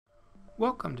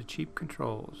Welcome to Cheap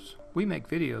Controls. We make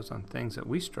videos on things that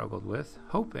we struggled with,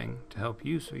 hoping to help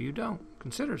you so you don't.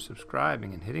 Consider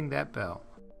subscribing and hitting that bell.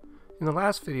 In the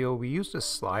last video, we used a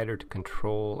slider to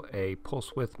control a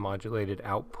pulse width modulated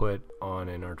output on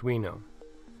an Arduino.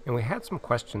 And we had some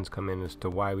questions come in as to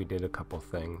why we did a couple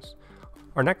things.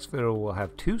 Our next video will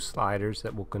have two sliders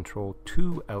that will control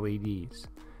two LEDs.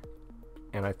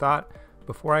 And I thought,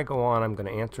 before I go on, I'm going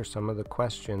to answer some of the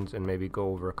questions and maybe go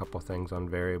over a couple things on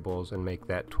variables and make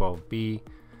that 12B,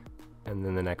 and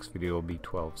then the next video will be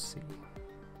 12C.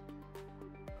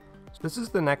 So this is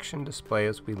the Nextion display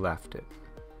as we left it.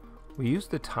 We used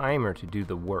the timer to do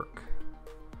the work,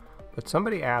 but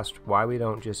somebody asked why we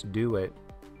don't just do it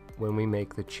when we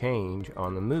make the change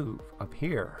on the move up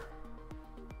here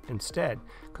instead,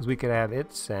 because we could have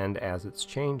it send as it's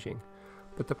changing.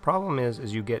 But the problem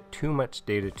is you get too much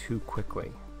data too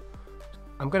quickly.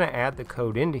 I'm going to add the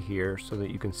code into here so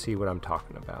that you can see what I'm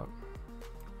talking about.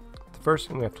 The first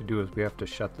thing we have to do is we have to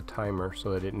shut the timer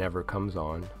so that it never comes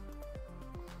on.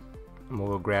 And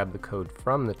we'll grab the code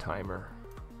from the timer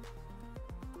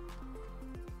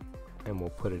and we'll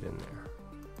put it in there.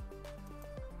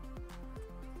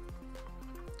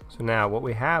 So now what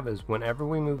we have is whenever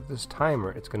we move this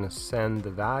timer, it's going to send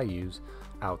the values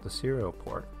out the serial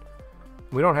port.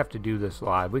 We don't have to do this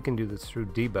live. We can do this through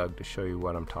debug to show you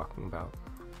what I'm talking about.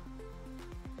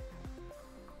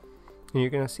 And you're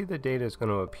going to see the data is going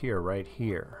to appear right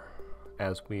here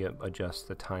as we adjust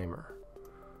the timer.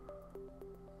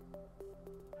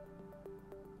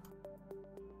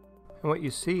 And what you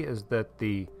see is that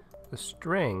the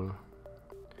string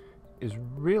is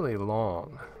really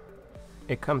long.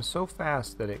 It comes so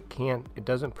fast that it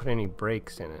doesn't put any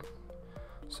breaks in it.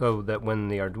 So that when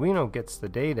the Arduino gets the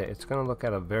data, it's going to look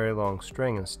at a very long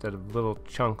string instead of little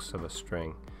chunks of a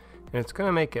string. And it's going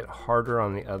to make it harder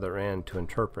on the other end to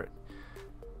interpret.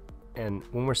 And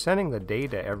when we're sending the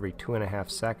data every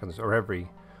 2.5 seconds or every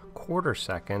quarter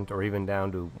second or even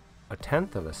down to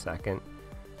 1/10 of a second,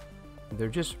 there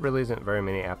just really isn't very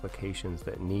many applications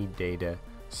that need data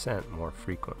sent more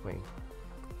frequently.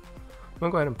 I'm going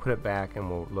to go ahead and put it back and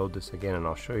we'll load this again and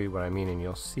I'll show you what I mean, and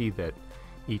you'll see that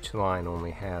each line only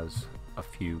has a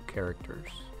few characters.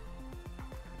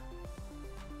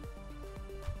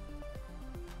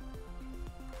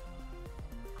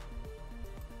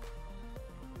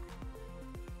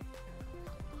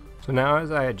 So now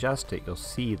as I adjust it, you'll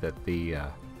see that you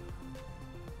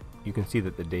can see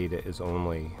that the data is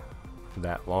only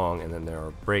that long and then there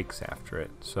are breaks after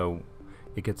it. So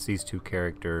it gets these two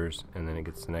characters and then it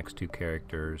gets the next two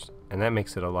characters, and that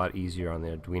makes it a lot easier on the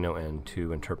Arduino end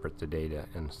to interpret the data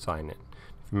and assign it.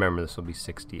 If you remember, this will be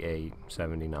 68,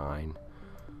 79,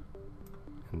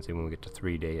 and see when we get to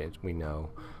 3 data we know.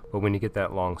 But when you get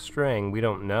that long string, we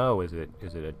don't know, is it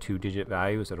a 2-digit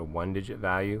value, is it a 1-digit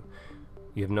value?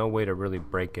 You have no way to really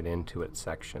break it into its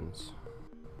sections.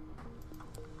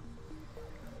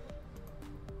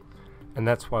 And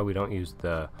that's why we don't use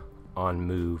the on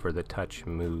move or the touch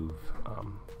move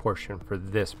portion for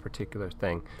this particular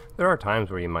thing. There are times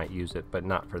where you might use it, but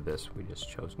not for this. We just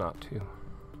chose not to.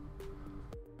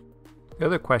 The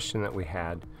other question that we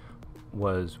had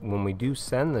was, when we do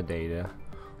send the data,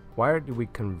 why do we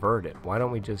convert it? Why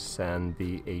don't we just send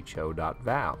the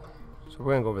ho.val? So we're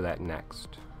going to go over that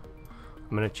next.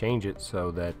 I'm going to change it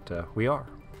so that we are.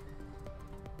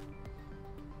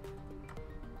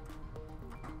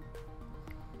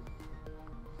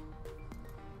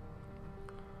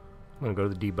 I'm going to go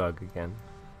to the debug again.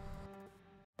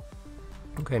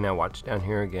 Okay, now watch down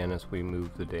here again as we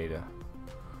move the data.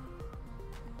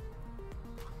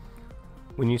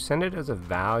 When you send it as a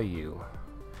value,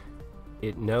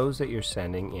 it knows that you're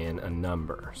sending in a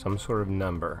number, some sort of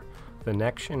number. The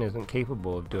Nextion isn't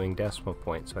capable of doing decimal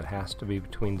points, so it has to be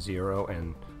between 0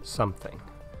 and something.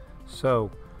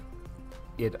 So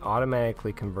it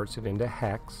automatically converts it into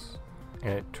hex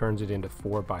and it turns it into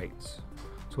 4 bytes.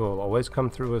 So it'll always come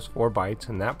through as 4 bytes,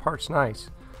 and that part's nice,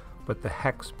 but the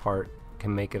hex part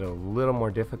can make it a little more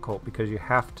difficult because you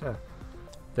have to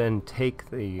then take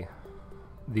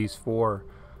these 4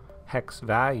 hex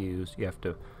values, you have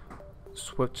to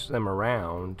switch them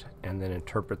around and then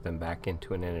interpret them back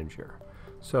into an integer.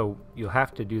 So you'll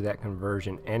have to do that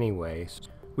conversion anyway.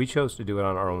 We chose to do it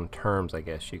on our own terms, I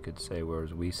guess you could say,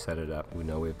 whereas we set it up. We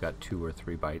know we've got 2 or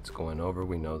 3 bytes going over.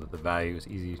 We know that the value is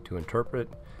easy to interpret,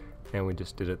 and we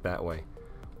just did it that way.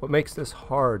 What makes this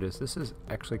hard is this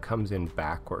actually comes in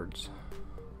backwards.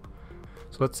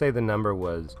 So let's say the number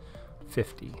was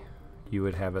 50. You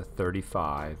would have a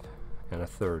 35 and a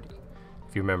 30,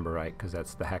 if you remember right, because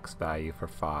that's the hex value for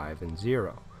 5 and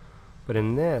 0. But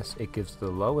in this, it gives the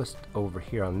lowest over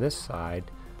here on this side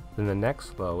then the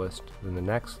next lowest, then the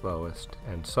next lowest,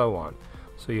 and so on.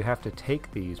 So you have to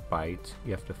take these bytes,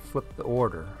 you have to flip the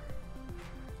order,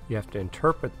 you have to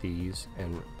interpret these,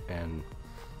 and you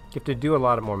have to do a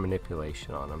lot more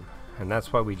manipulation on them. And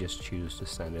that's why we just choose to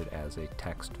send it as a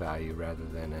text value rather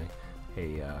than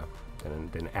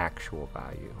an actual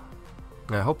value.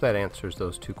 And I hope that answers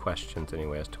those two questions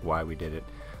anyway as to why we did it.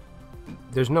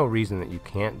 There's no reason that you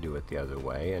can't do it the other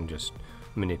way and just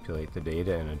manipulate the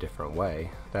data in a different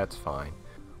way. That's fine.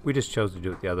 We just chose to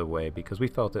do it the other way because we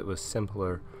felt it was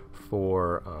simpler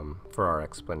for our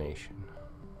explanation.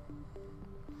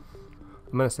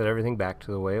 I'm going to set everything back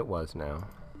to the way it was now.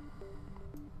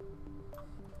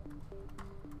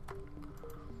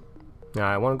 Now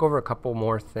I want to go over a couple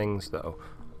more things though.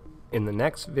 In the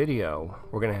next video,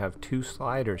 we're going to have two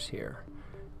sliders here,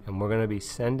 and we're going to be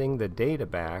sending the data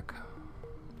back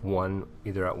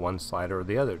either at one slider or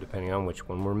the other, depending on which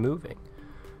one we're moving.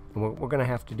 And what we're going to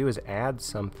have to do is add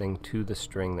something to the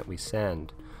string that we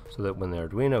send, so that when the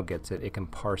Arduino gets it, it can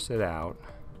parse it out,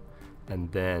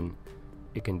 and then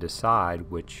it can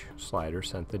decide which slider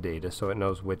sent the data, so it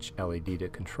knows which LED to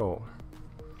control.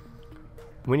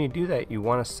 When you do that, you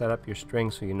want to set up your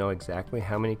string so you know exactly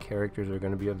how many characters are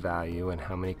going to be of value and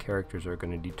how many characters are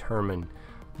going to determine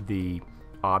the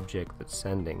object that's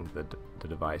sending the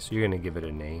device. So you're going to give it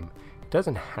a name. It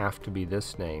doesn't have to be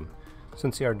this name.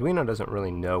 Since the Arduino doesn't really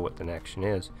know what the Nextion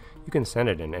is, you can send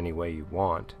it in any way you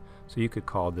want. So you could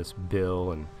call this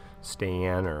Bill and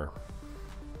Stan,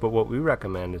 but what we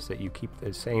recommend is that you keep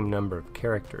the same number of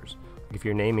characters. If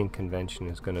your naming convention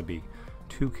is going to be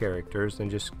 2 characters, then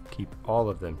just keep all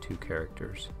of them 2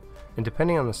 characters. And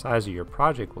depending on the size of your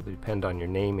project will depend on your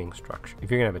naming structure. If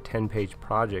you're going to have a 10-page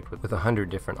project with 100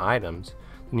 different items,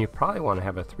 then you probably want to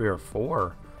have a 3 or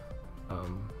 4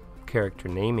 character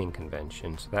naming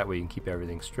convention, so that way you can keep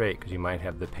everything straight, because you might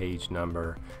have the page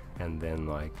number and then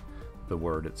like the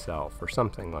word itself or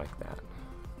something like that.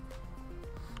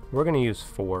 We're going to use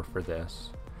 4 for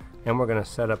this, and we're going to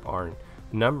set up our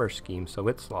number scheme so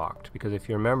it's locked, because if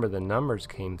you remember, the numbers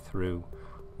came through.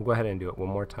 We'll go ahead and do it one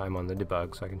more time on the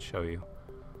debug so I can show you.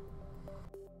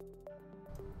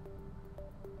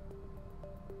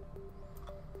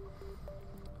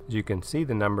 As you can see,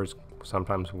 the numbers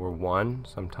sometimes were 1,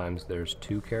 sometimes there's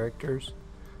 2 characters,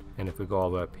 and if we go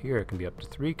all the way up here, it can be up to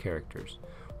 3 characters.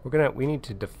 We need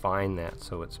to define that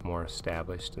so it's more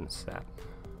established and set.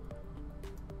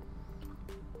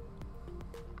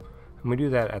 And we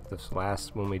do that at this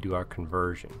last when we do our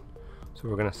conversion. So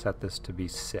we're going to set this to be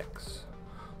 6.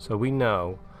 So we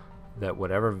know that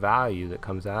whatever value that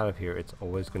comes out of here, it's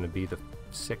always going to be the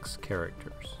 6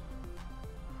 characters.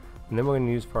 And then we're going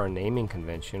to use for our naming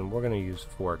convention, we're going to use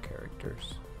 4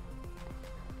 characters.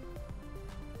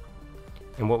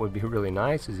 And what would be really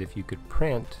nice is if you could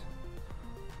print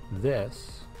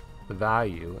this, the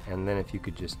value, and then if you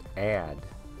could just add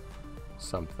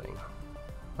something.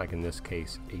 Like in this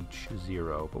case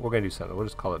H0, but we're going to do something. We'll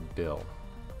just call it Bill.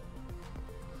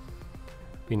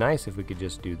 It'd be nice if we could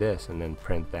just do this and then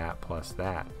print that plus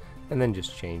that, and then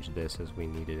just change this as we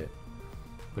needed it.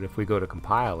 But if we go to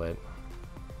compile it,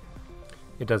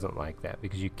 it doesn't like that,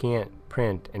 because you can't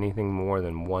print anything more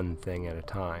than one thing at a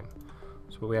time.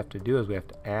 So what we have to do is we have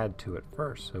to add to it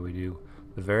first. So we do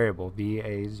the variable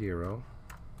VA0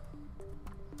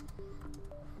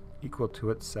 equal to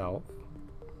itself.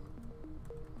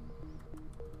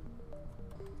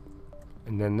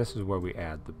 And then this is where we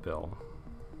add the bill.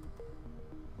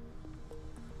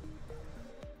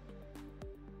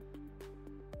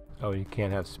 Oh, you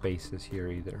can't have spaces here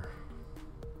either.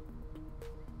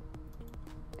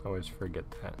 I always forget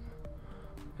that.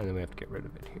 And then we have to get rid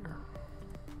of it here.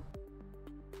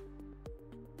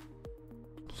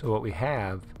 So what we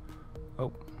have,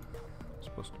 oh, it's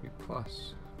supposed to be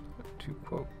plus, 2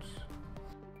 quotes.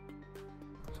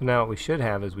 So now what we should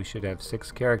have is we should have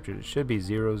 6 characters. It should be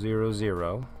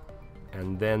 000,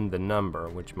 and then the number,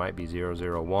 which might be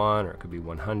 001, or it could be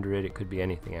 100, it could be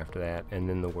anything after that, and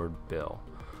then the word bill.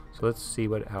 So let's see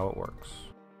how it works.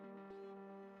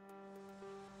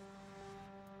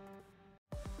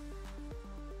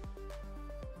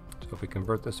 So if we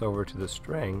convert this over to the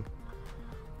string,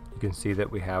 you can see that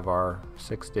we have our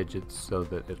 6 digits so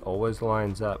that it always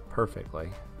lines up perfectly,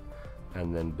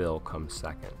 and then bill comes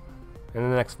second. In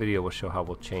the next video, we'll show how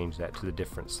we'll change that to the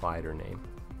different slider name.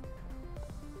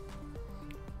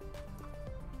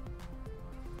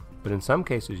 But in some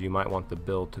cases, you might want the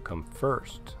bill to come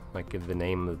first, like give the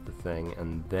name of the thing,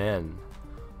 and then,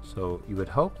 so you would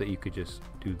hope that you could just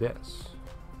do this.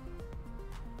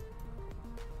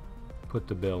 Put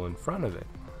the bill in front of it,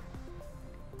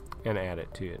 and add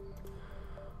it to it.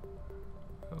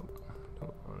 Oh,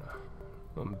 don't wanna.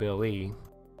 Bill E.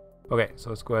 Okay, so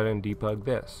let's go ahead and debug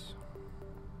this.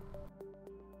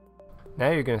 Now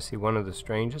you're going to see one of the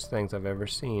strangest things I've ever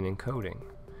seen in coding.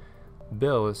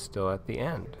 Bill is still at the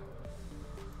end.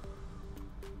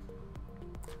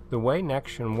 The way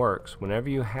Nextion works, whenever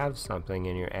you have something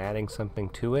and you're adding something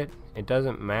to it, it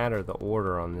doesn't matter the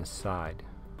order on this side.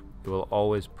 It will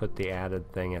always put the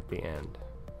added thing at the end.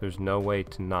 There's no way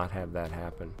to not have that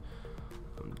happen.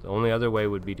 The only other way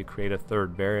would be to create a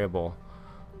third variable,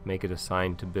 make it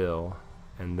assigned to Bill,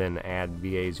 and then add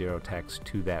VA0 text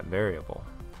to that variable.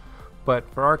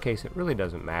 But for our case, it really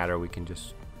doesn't matter. We'll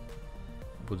just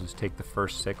take the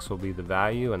first 6 will be the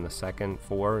value, and the second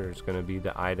 4 is going to be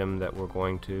the item that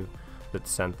that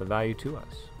sent the value to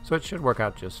us. So it should work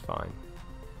out just fine.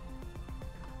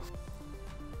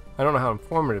 I don't know how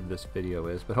informative this video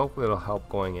is, but hopefully it'll help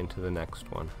going into the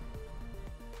next one.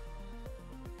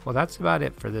 Well, that's about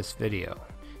it for this video.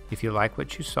 If you like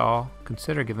what you saw,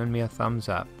 consider giving me a thumbs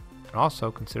up, and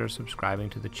also consider subscribing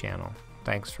to the channel.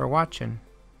 Thanks for watching.